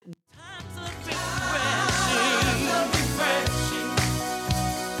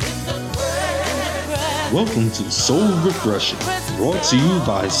Welcome to Soul Refreshing, brought to you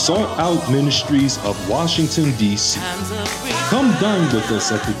by Salt Out Ministries of Washington, D.C. Come dine with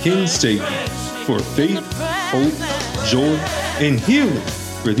us at the King's Table for faith, hope, joy, and healing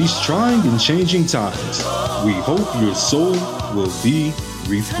for these trying and changing times. We hope your soul will be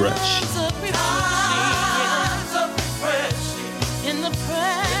refreshed.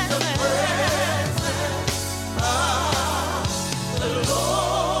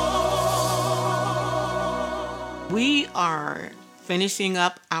 We are finishing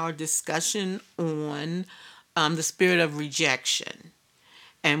up our discussion on the spirit of rejection.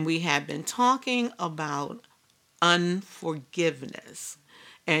 And we have been talking about unforgiveness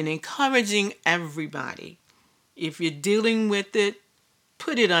and encouraging everybody. If you're dealing with it,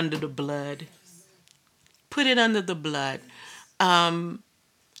 put it under the blood. Put it under the blood.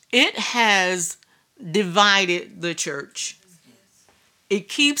 It has divided the church. It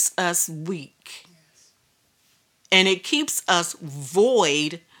keeps us weak. And it keeps us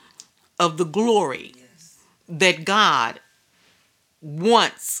void of the glory that God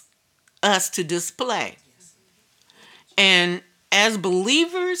wants us to display. And as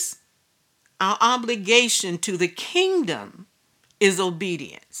believers, our obligation to the kingdom is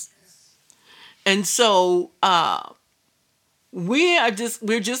obedience. And so we're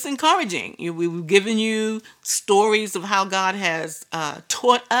just encouraging. We've given you stories of how God has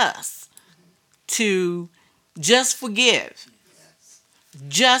taught us to just forgive.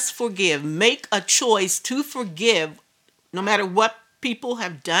 Just forgive. Make a choice to forgive no matter what people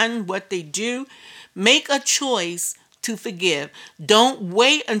have done, what they do. Make a choice to forgive. Don't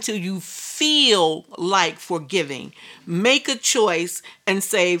wait until you feel like forgiving. Make a choice and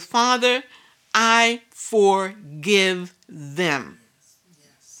say, Father, I forgive them.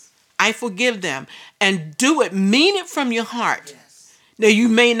 I forgive them. And do it. Mean it from your heart. Now, you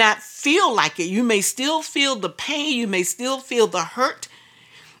may not feel like it. You may still feel the pain. You may still feel the hurt.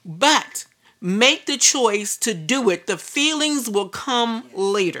 But make the choice to do it. The feelings will come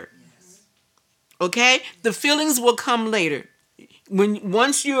later. Okay? The feelings will come later.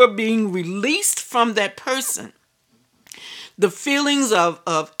 Once you are being released from that person, the feelings of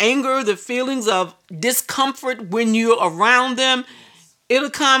anger, the feelings of discomfort when you're around them, it'll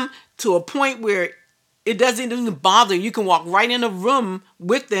come to a point where it doesn't even bother. You can walk right in a room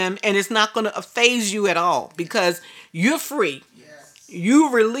with them and it's not going to faze you at all because you're free. Yes.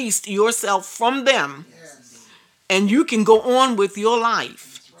 You released yourself from them and you can go on with your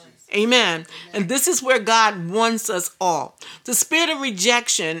life. Right. Amen. And this is where God wants us all. The spirit of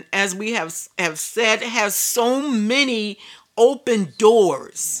rejection, as we have said, has so many open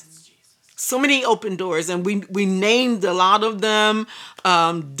doors. So many open doors, and we named a lot of them.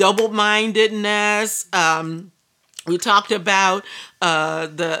 Double-mindedness. We talked about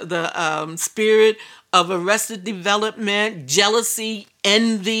the spirit of arrested development, jealousy,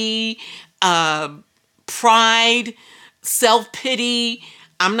 envy, pride, self-pity.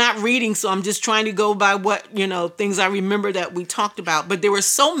 I'm not reading, so I'm just trying to go by what, things I remember that we talked about. But there were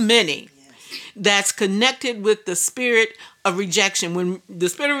so many that's connected with the spirit of rejection. When the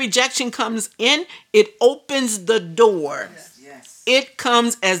spirit of rejection comes in, it opens the door. Yes. It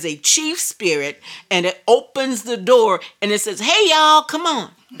comes as a chief spirit and it opens the door and it says, hey, y'all, come on.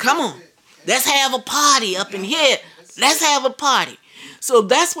 Let's have a party up in here. Let's have a party. So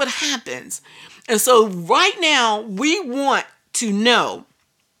that's what happens. And so right now we want to know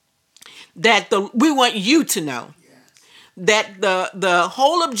we want you to know that the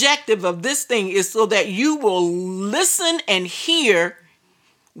whole objective of this thing is so that you will listen and hear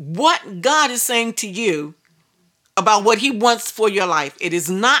what God is saying to you about what he wants for your life. It is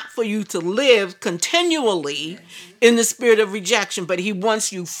not for you to live continually in the spirit of rejection, but he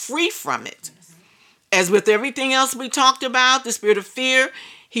wants you free from it. As with everything else we talked about, the spirit of fear,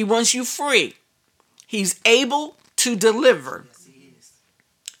 he wants you free. He's able to deliver.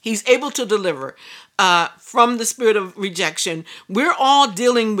 He's able to deliver. From the spirit of rejection. We're all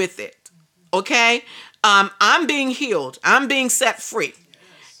dealing with it. Okay? I'm being healed. I'm being set free.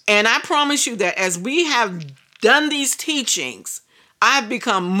 And I promise you that as we have done these teachings, I've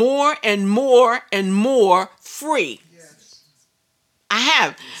become more and more and more free. I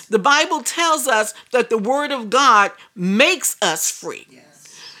have. The Bible tells us that the word of God makes us free.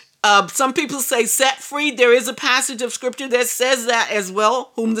 Some people say set free. There is a passage of scripture that says that as well.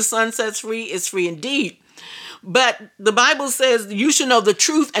 Whom the Son sets free is free indeed. But the Bible says you should know the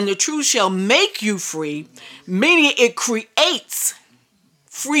truth and the truth shall make you free, meaning it creates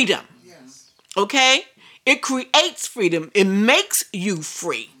freedom. Okay? It creates freedom. It makes you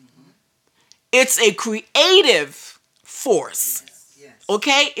free. It's a creative force.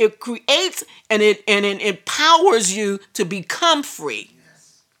 Okay? It creates and it empowers you to become free.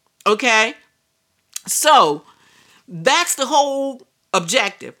 Okay? So that's the whole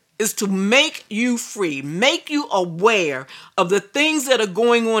objective, is to make you free, make you aware of the things that are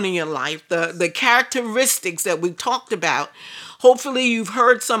going on in your life, the characteristics that we talked about. Hopefully you've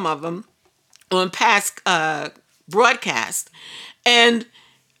heard some of them on past broadcasts. And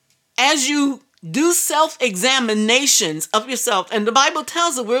as you do self-examinations of yourself, and the Bible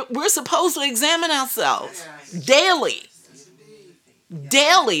tells us we're supposed to examine ourselves daily.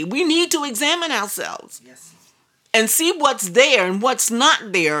 Daily. We need to examine ourselves and see what's there and what's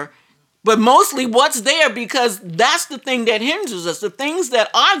not there. But mostly what's there, because that's the thing that hinders us. The things that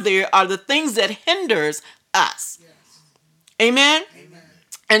are there are the things that hinders us. Amen? Amen.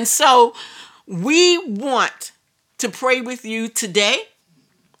 And so we want to pray with you today.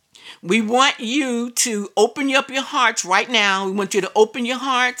 We want you to open up your hearts right now. We want you to open your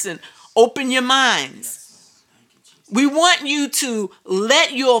hearts and open your minds. We want you to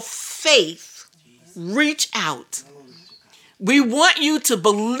let your faith reach out. We want you to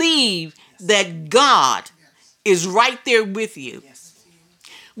believe that God is right there with you.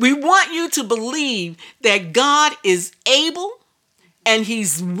 We want you to believe that God is able and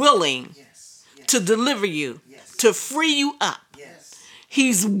he's willing to deliver you, to free you up.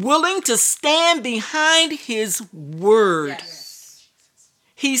 He's willing to stand behind his word.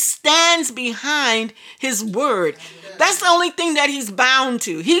 He stands behind his word. That's the only thing that he's bound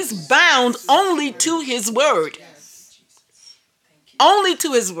to. He's bound only to his word. Only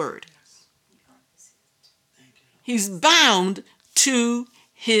to his word. He's bound to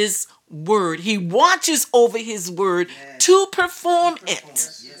his word. He watches over his word to perform it.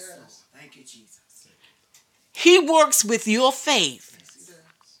 He works with your faith.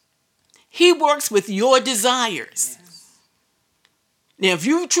 He works with your desires. Now, if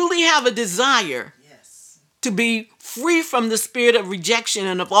you truly have a desire to be free from the spirit of rejection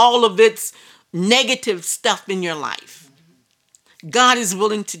and of all of its negative stuff in your life, God is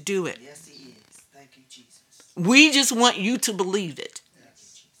willing to do it. Yes, he is. Thank you, Jesus. We just want you to believe it.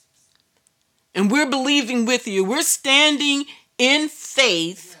 And we're believing with you. We're standing in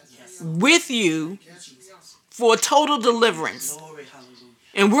faith with you for total deliverance.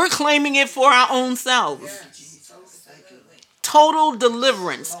 And we're claiming it for our own selves. Total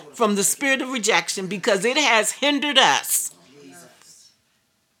deliverance from the spirit of rejection, because it has hindered us.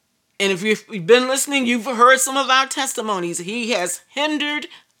 And if you've been listening, you've heard some of our testimonies. He has hindered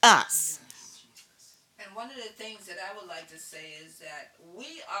us. And one of the things that I would like to say is that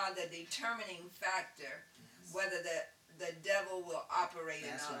we are the determining factor whether the devil will operate in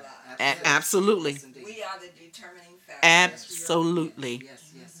our lives. Absolutely. We are the determining factor. Absolutely.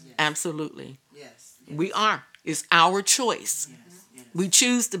 Absolutely. We are. It's our choice. We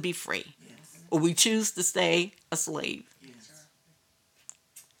choose to be free, or we choose to stay a slave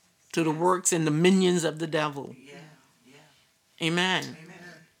to the works and dominions of the devil. Amen.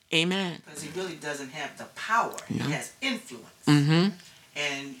 Amen. Because he really doesn't have the power. No. He has influence. Mm-hmm.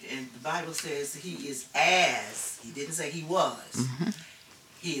 And the Bible says he is as, he didn't say he was,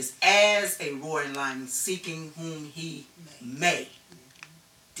 he is as a roaring lion seeking whom he may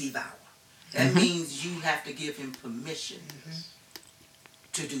devour. That means you have to give him permission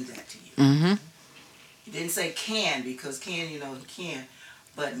to do that to you. He didn't say can, because can, he can.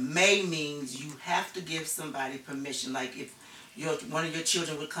 But may means you have to give somebody permission. Like if one of your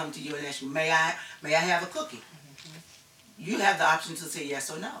children would come to you and ask you, may I have a cookie? You have the option to say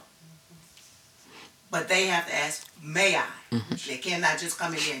yes or no. But they have to ask, may I? They cannot just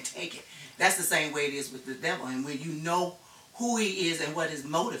come in there and take it. That's the same way it is with the devil. And when you know who he is and what his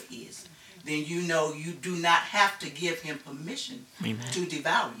motive is, then you know you do not have to give him permission to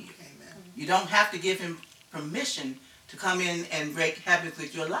devour you. You don't have to give him permission to come in and wreak havoc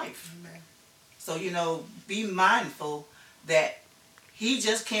with your life. So, be mindful that he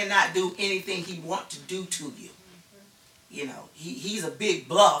just cannot do anything he wants to do to you. He's a big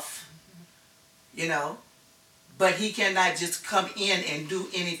bluff, but he cannot just come in and do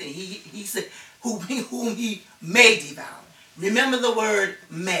anything. He said, whom he may devour. Remember the word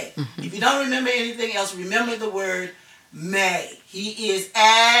may. If you don't remember anything else, remember the word may. He is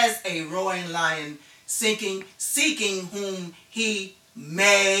as a roaring lion seeking whom he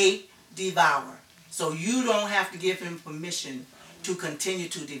may devour. So you don't have to give him permission to continue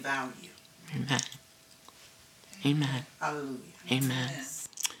to devour you. Amen. Amen. Hallelujah. Amen.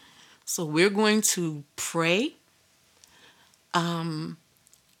 So we're going to pray. And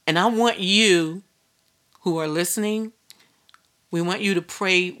I want you who are listening, we want you to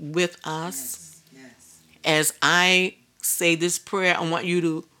pray with us as I say this prayer, I want you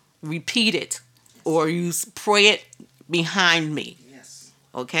to repeat it or you pray it behind me. Yes.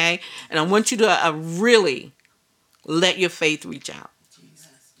 Okay? And I want you to really let your faith reach out. Jesus.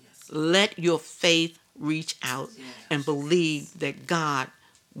 Yes. Let your faith reach out Yes. and believe that God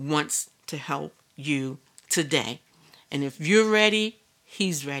wants to help you today. And if you're ready,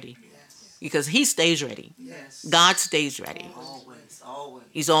 he's ready. Yes. Because he stays ready. Yes. God stays ready. Always. Always.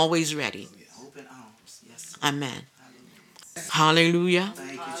 He's always ready. Open arms. Yes. Amen. Hallelujah.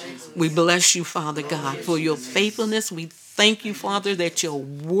 Thank you, Jesus. We bless you, Father God, for your faithfulness. We thank you, Father, that your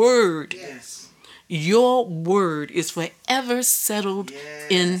word Yes. is forever settled Yes.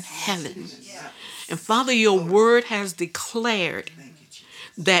 in heaven. Yes. And Father, your word has declared Thank you, Jesus.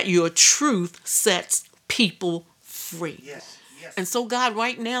 that your truth sets people free. Yes. Yes. And so, God,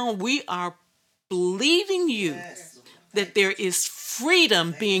 right now we are believing you Yes. that there is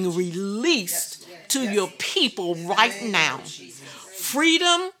freedom being released to your people right now.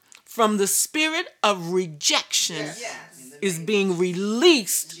 Freedom from the spirit of rejection is being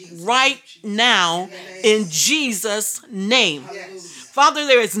released right now in Jesus' name. Father,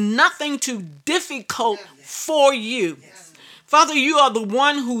 there is nothing too difficult for you. Father, you are the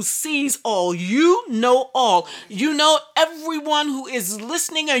one who sees all. You know all. You know everyone who is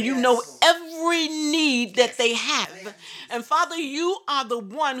listening, and you know every need that they have. And Father, you are the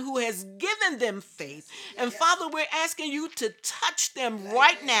one who has given them faith. And Father, we're asking you to touch them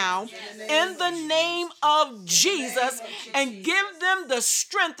right now in the name of Jesus and give them the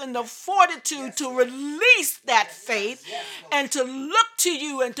strength and the fortitude to release that faith and to look to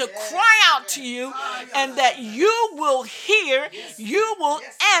you and to cry out to you, and that you will hear, you will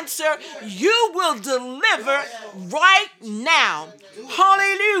answer, you will deliver right now.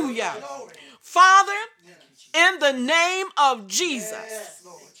 Hallelujah. Father, in the name of Jesus,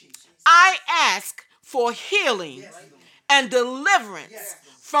 I ask for healing and deliverance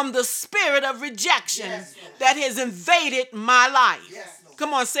from the spirit of rejection that has invaded my life.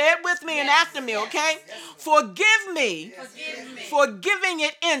 Come on, say it with me and after me, okay? Forgive me for giving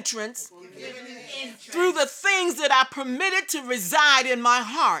it entrance through the things that I permitted to reside in my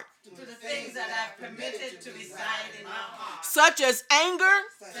heart. Such as anger,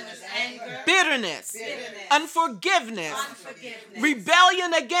 bitterness, unforgiveness,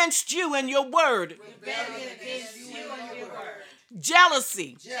 rebellion against you and your word,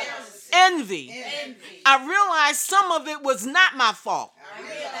 jealousy, envy. I realized some of it was not my fault.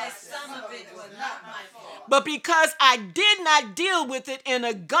 But because I did not deal with it in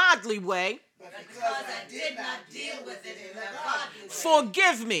a godly way,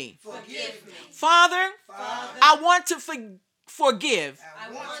 forgive me. Father, I want to forgive.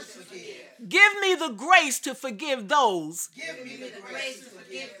 Give me the grace to forgive those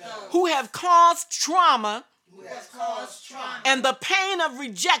who have caused trauma and the pain of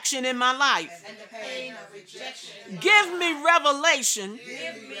rejection in my life. Give me revelation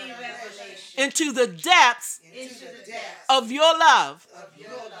into the depths of your love.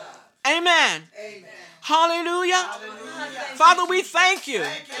 Amen. Hallelujah. Father, we thank you.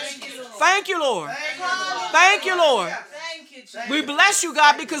 Thank you, Lord. Thank you, Lord. We bless you,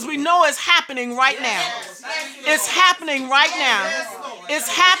 God, because we know it's happening right now. It's happening right now. It's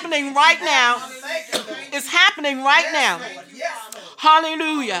happening right now. It's happening right now.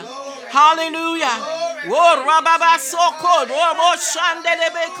 Hallelujah. Hallelujah. Oh, rababa soko, robo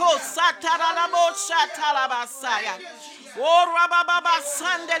shandelebeko, satarabo shatalabasaya. Oh, rababa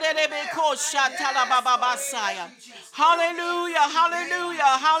sandelebeko, shatalababasaya. Hallelujah, hallelujah,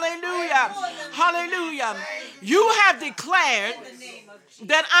 hallelujah, hallelujah. You have declared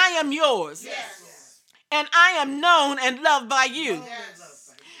that I am yours, and I am known and loved by you,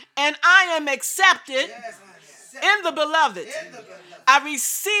 and I am accepted in the beloved. I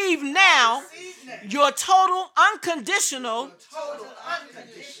receive now your total, unconditional,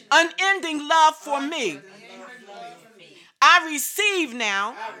 unending love for me. I receive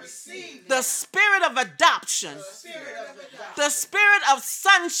now the spirit of adoption, the spirit of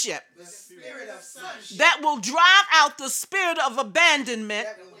sonship that will drive out the spirit of abandonment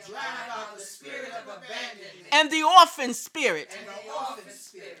and the orphan spirit.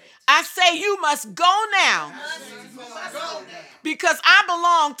 I say you must go now because I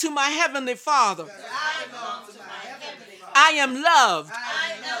belong to my Heavenly Father. I am loved.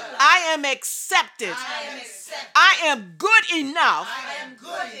 I am accepted. I am good enough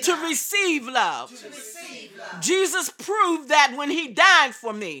to receive love. Jesus proved that when he died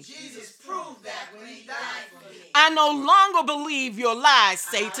for me. I no longer believe your lies,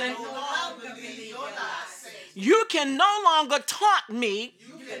 Satan. You can no longer taunt me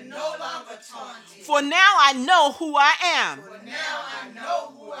You can no longer taunt me. For now I know who I am. For now I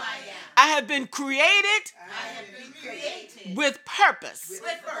know who I am. I have been created I have been created with purpose.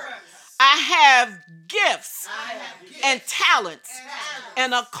 with purpose. I have gifts I have gifts and talents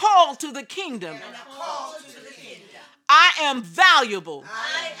and a call to the kingdom. and a call to the kingdom. I am valuable.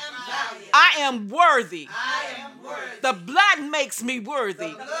 I am valuable. I am worthy. I am worthy. The blood makes me worthy.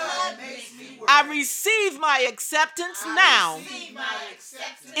 The blood makes me worthy. I receive my acceptance now. Receive my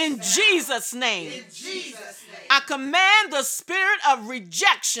acceptance In now. Jesus' name. In Jesus' name. I command the spirit of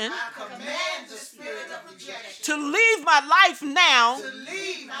rejection I command the spirit of rejection to leave my life now to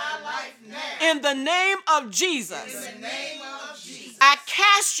leave my life now. in the name of In Jesus. the name of Jesus. I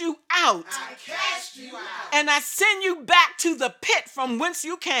cast you out I cast you out. and I send you back to the pit from whence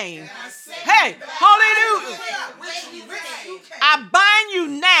you came. I send Hey, you back hallelujah. to which you came. I bind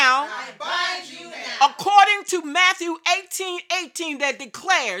you now I bind you now. according to Matthew 18:18 that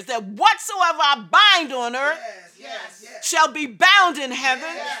declares that whatsoever I bind on earth Yes. shall be bound in heaven,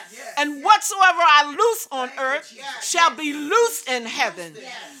 and whatsoever I loose on earth shall be loosed in heaven.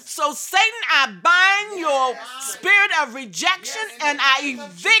 So Satan, I bind your spirit of rejection and I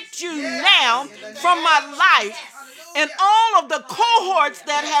evict you now from my life and all of the cohorts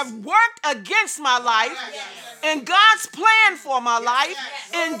that have worked against my life and God's plan for my life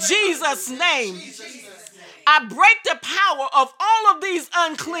in Jesus' name. I break the power of all of these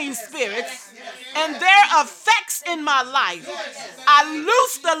unclean spirits and their effects in my life. I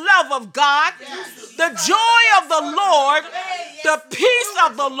loose the love of God, the joy of the Lord, the peace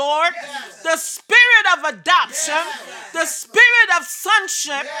of the Lord, the spirit of adoption, the spirit of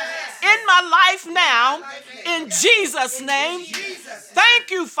sonship in my life now, in Jesus' name. Thank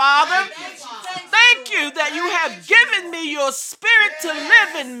you, Father. Thank you that you have given me your spirit to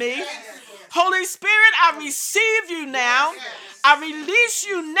live in me. Holy Spirit, I receive you now. I release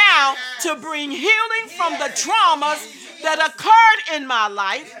you now to bring healing from the traumas that occurred in my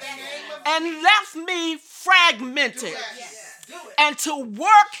life and left me fragmented, and to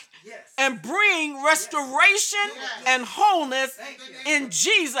work and bring restoration and wholeness in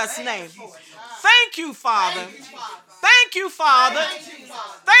Jesus' name. Thank you, Father. Thank you, Father.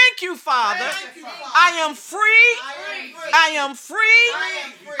 Thank you, Father. I am free. I am free.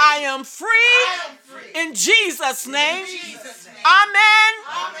 I am free. In Jesus' name. Amen.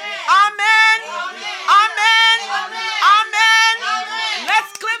 Amen. Amen. Amen.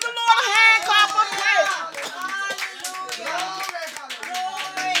 Let's give the Lord a hand clap of praise.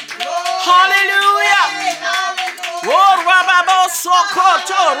 Hallelujah. Oh, Rababo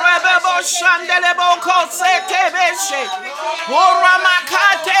Sokoto, Rababo Shandelebo Kosetebeshe. Oh,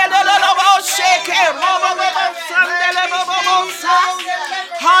 Ramakate, Labo Sheke, Robabo Sandelebo.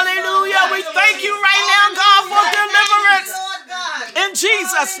 Hallelujah. We thank you right now, God, for deliverance. In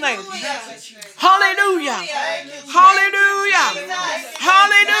Jesus' name. Hallelujah. Hallelujah.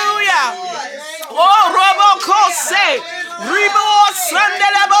 Hallelujah. Oh, Robo Kose. Ribo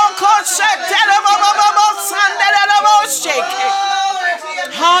Sandelebo Kose. Telebo Sandelebo Shake.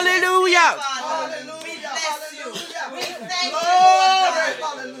 Hallelujah.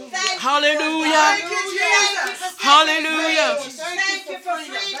 Hallelujah. Hallelujah.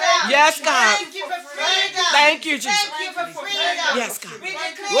 Yes, God. Thank you, Jesus. Yes, God.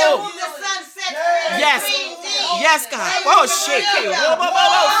 Whoa. Yes. Yes, God. Oh, shit.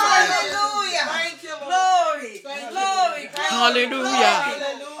 Hallelujah.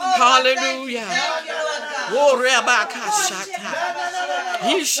 Hallelujah. Oh, Rabakashata.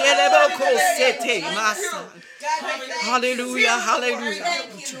 Hallelujah. Hallelujah.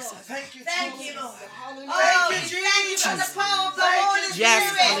 Thank you, Lord. Oh, Jesus. The power of the Holy Spirit. Yes,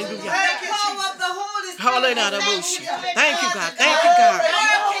 hallelujah. The power of the Holy Spirit. Hallelujah. Thank you, God. Thank you, God.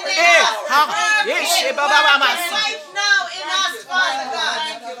 Hey, Right now in us, Father God.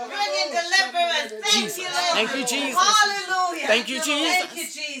 Bringing deliverance. Thank you, Lord. Thank you, Jesus. Hallelujah. Thank you, Jesus. Thank you,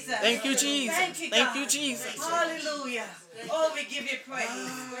 Jesus. Thank you, Jesus. Thank you, Thank God. you, Jesus. Hallelujah. Oh, we give you praise.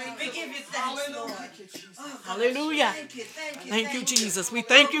 We give you thanks, Lord. Oh, Hallelujah. thank you, thank you. Thank you, Jesus. We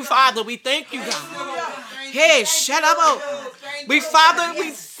thank you, Father. We thank you, God. Hey, shut up. Father,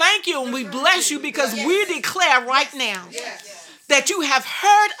 we thank you and we bless you because we declare right now that you have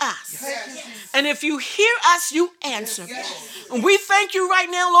heard us. And if you hear us, you answer. And we thank you right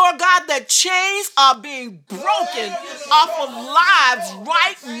now, Lord God, that chains are being broken off of lives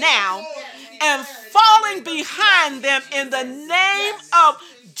right now and falling behind them in the name of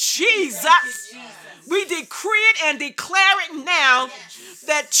Jesus. We decree it and declare it now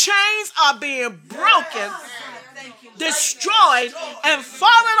that chains are being broken, destroyed, and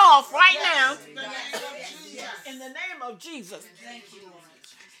falling off right now in the name of Jesus.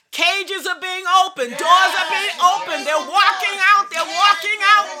 Marriages are being opened. Doors are being opened. They're walking out. They're walking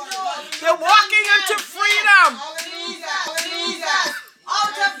out. They're walking into freedom. Jesus. Out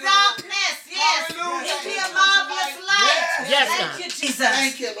of darkness, yes, into a marvelous light. Yes, thank God. you, Jesus.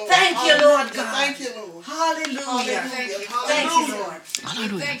 Thank you, Lord. Thank you, Lord God. Thank you, Lord. Hallelujah. Thank you, Lord. We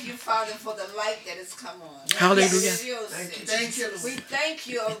thank you, Father, for the light that has come on. Hallelujah. Thank you, Lord. We thank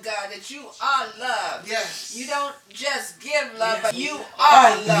you, oh God, that you are love. Yes. You don't just give love, but you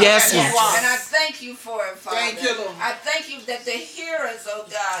are love. Yes, yes. And I thank you for it, Father. Thank you, Lord. I thank you that the hearers, oh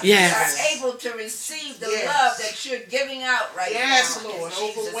God, Yes. are able to receive the Yes. love that you're giving out right Yes, now. Lord. In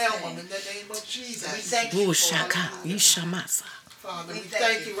Jesus' Overwhelm name. them in the name of Jesus. We thank you. Father, we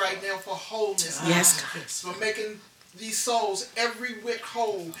thank you right now for wholeness. Yes, God. For making these souls every whit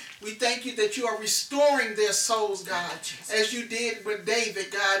whole. We thank you that you are restoring their souls, God, as you did with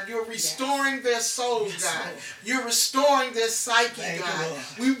David, God. You're restoring their souls, God. You're restoring their psyche, God.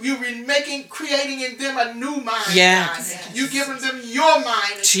 You're creating in them a new mind, God. You're giving them your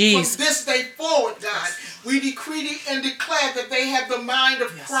mind. From this day forward, God, we decree and declare that they have the mind of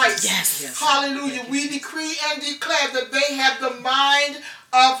Christ. Hallelujah. We decree and declare that they have the mind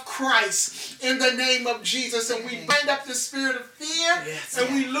of Christ in the name of Jesus. And we bind up the spirit of fear and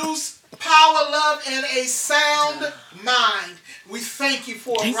we loose power, love, and a sound mind. We thank you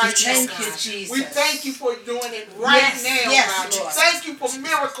for it right now, God. We thank you for doing it right now, God. We thank you for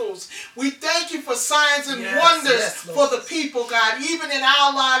miracles. We thank you for signs and wonders for the people, God, even in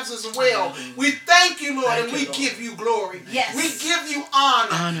our lives as well. We thank you, Lord, and we give you glory. We give you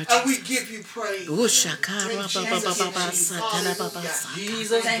honor and we give you praise.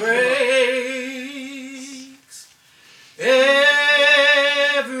 Jesus breaks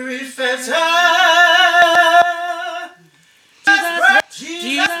every fetter.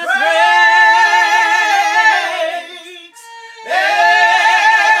 Jesus breaks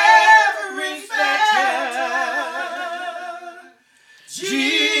every fetter.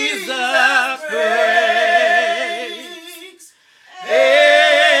 Jesus breaks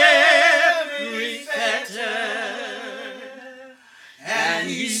every fetter. And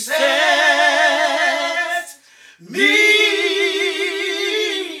he sets me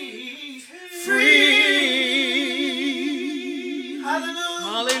free. Hallelujah.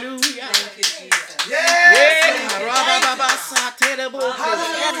 Hallelujah. Thank you, Jesus.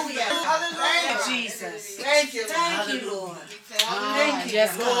 Hallelujah. Hallelujah. Jesus. Thank you, Lord. Thank you, Lord. Thank you.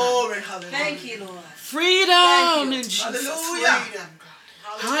 Yes, God. Glory, hallelujah. Thank you, Lord. Freedom in Jesus. Hallelujah. Freedom, God.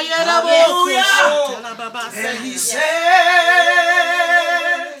 Hallelujah. And he set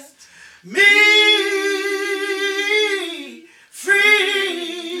me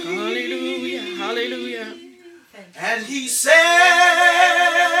free. Hallelujah. Hallelujah. And he set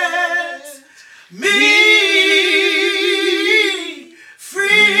me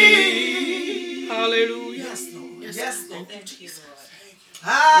free. Hallelujah. Yes, Lord. Yes, Lord. Thank you, Lord.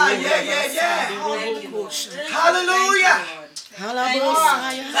 Ah, yeah. Thank you, Lord. Hallelujah.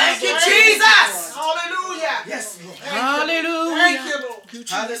 Thank you, Jesus. Hallelujah. Yes, Lord. Hallelujah. Thank you, Lord.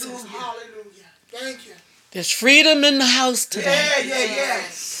 Hallelujah. Hallelujah. Thank you. There's freedom in the house today. Yeah.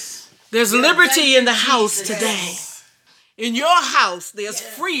 There's liberty in the house today. In your house, there's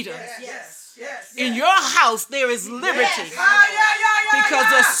freedom. Yes. In your house, there is liberty. Ah, yeah. Because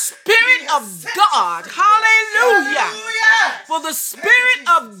the Spirit of God, hallelujah. For the Spirit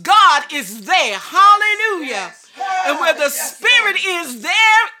of God is there, hallelujah. And where the Spirit is,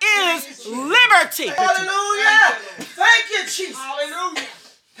 there is liberty. Hallelujah. Thank you, Jesus. Hallelujah.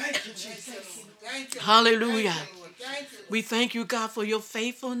 Thank you, Jesus. Thank you. Hallelujah. Thank you. We thank you, God, for your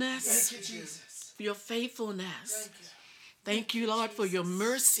faithfulness. Thank you, Jesus. For your faithfulness. Thank you, Lord, for your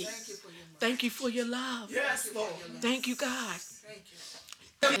mercy. Thank you for your love. Yes, Lord. Thank you, God. Thank you.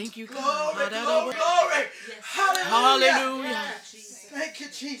 Thank you, God. Glory. Hallelujah. Hallelujah. Thank you,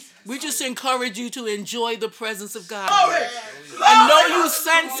 Jesus. We just encourage you to enjoy the presence of God. Glory. I know you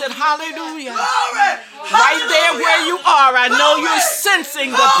sense it. Hallelujah. Glory. Right there where you are, I know you're sensing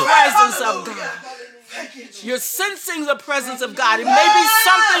the presence of God. Thank you, Jesus. You're sensing the presence of God. It may be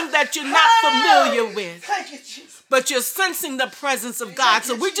something that you're not familiar with, Thank you, Jesus. but you're sensing the presence of God.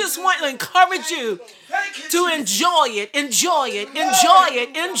 So we just want to encourage you Thank you, to enjoy it, enjoy it, enjoy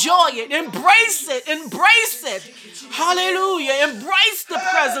it, enjoy it, embrace it, embrace it. Hallelujah. Embrace the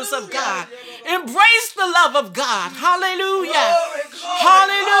presence of God. Embrace the love of God. Hallelujah.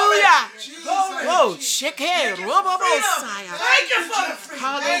 Hallelujah. Whoa, shekeh, robobosaya. Thank you for the freedom.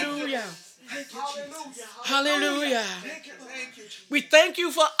 Hallelujah. Hallelujah. Thank you, Jesus. We thank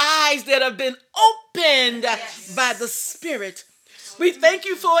you for eyes that have been opened by the Spirit We thank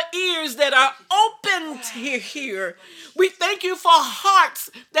you for ears that are open to hear. We thank you for hearts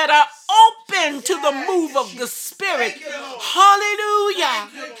that are open to the move of the Spirit. Hallelujah.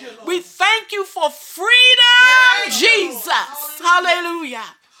 We thank you for freedom, Jesus. Hallelujah.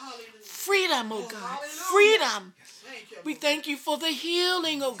 Freedom, oh God. Freedom. We thank you for the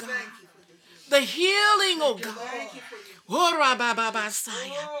healing, oh God. The healing, oh God.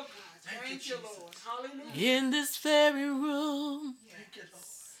 Thank you, Lord. Hallelujah. In this very room,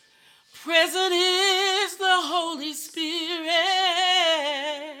 present is the Holy Spirit.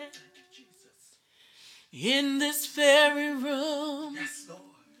 In this very room,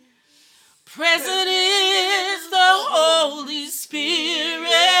 present is the Holy Spirit.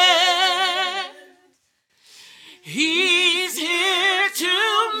 He's here to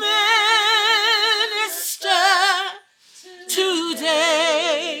minister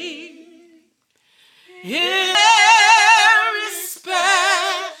today. In every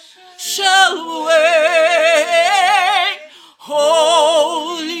special way,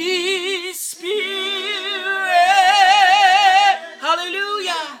 Holy Spirit,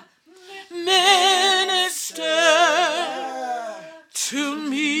 hallelujah, minister to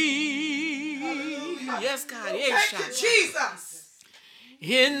me. Yes, God. Thank you, Jesus.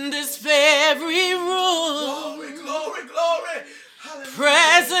 In this very room, Glory, glory, glory. Hallelujah.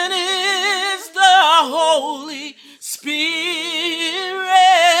 present is the Holy Spirit.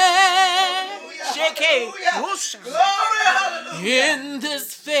 Hallelujah. Glory, hallelujah. In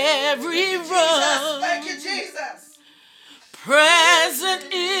this very Jesus. room, Thank you, Jesus. present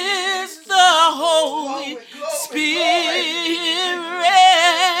is the Holy Glory, glory, Spirit.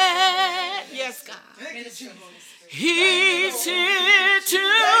 Yes, God. Thank you, Jesus. He's here to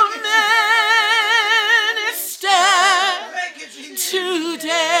minister Thank you, Jesus.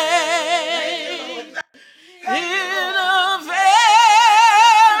 today in a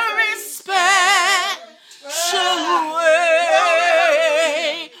very special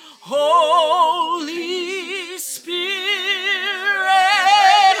way. Holy Spirit,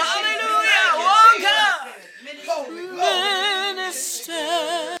 hallelujah, oh God,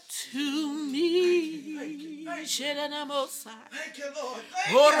 minister to me. Thank you, Lord.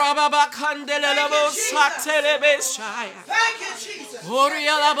 Thank Oh, you. Rababa Candelabo Satelebeshaya. Thank you, Jesus.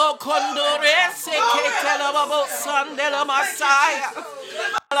 Orialabo Condore Seketelabo Sandela Messiah.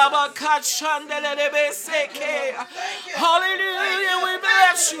 Hallelujah, we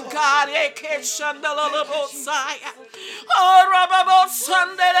bless you, God. Oh, Rababo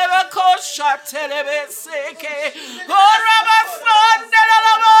Sandela Kosha Telebeseke. Oh, Rabba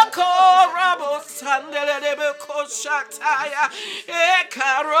Rabo Sandela Kosha Taya.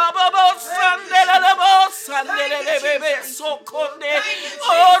 Eka Rababo Sandela Bebe Sokonde.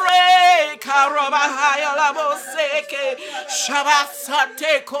 Oh, Reka Rabahaya Labo Seke.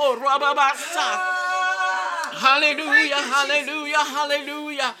 Shabasate Ko Rababasa. Hallelujah, hallelujah,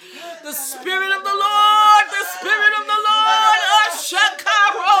 hallelujah. The Spirit of the Lord, the Spirit of the Lord,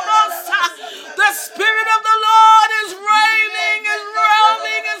 Ashakarobosa. The Spirit of the Lord is reigning, is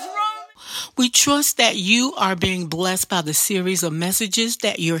roaming, is roaming. We trust that you are being blessed by the series of messages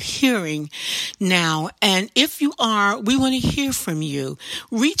that you're hearing now. And if you are, we want to hear from you.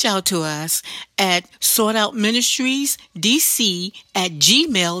 Reach out to us at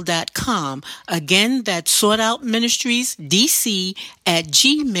sortoutministriesdc@gmail.com. Again, that's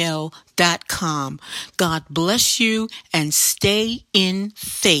sortoutministriesdc@gmail.com. God bless you and stay in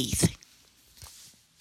faith.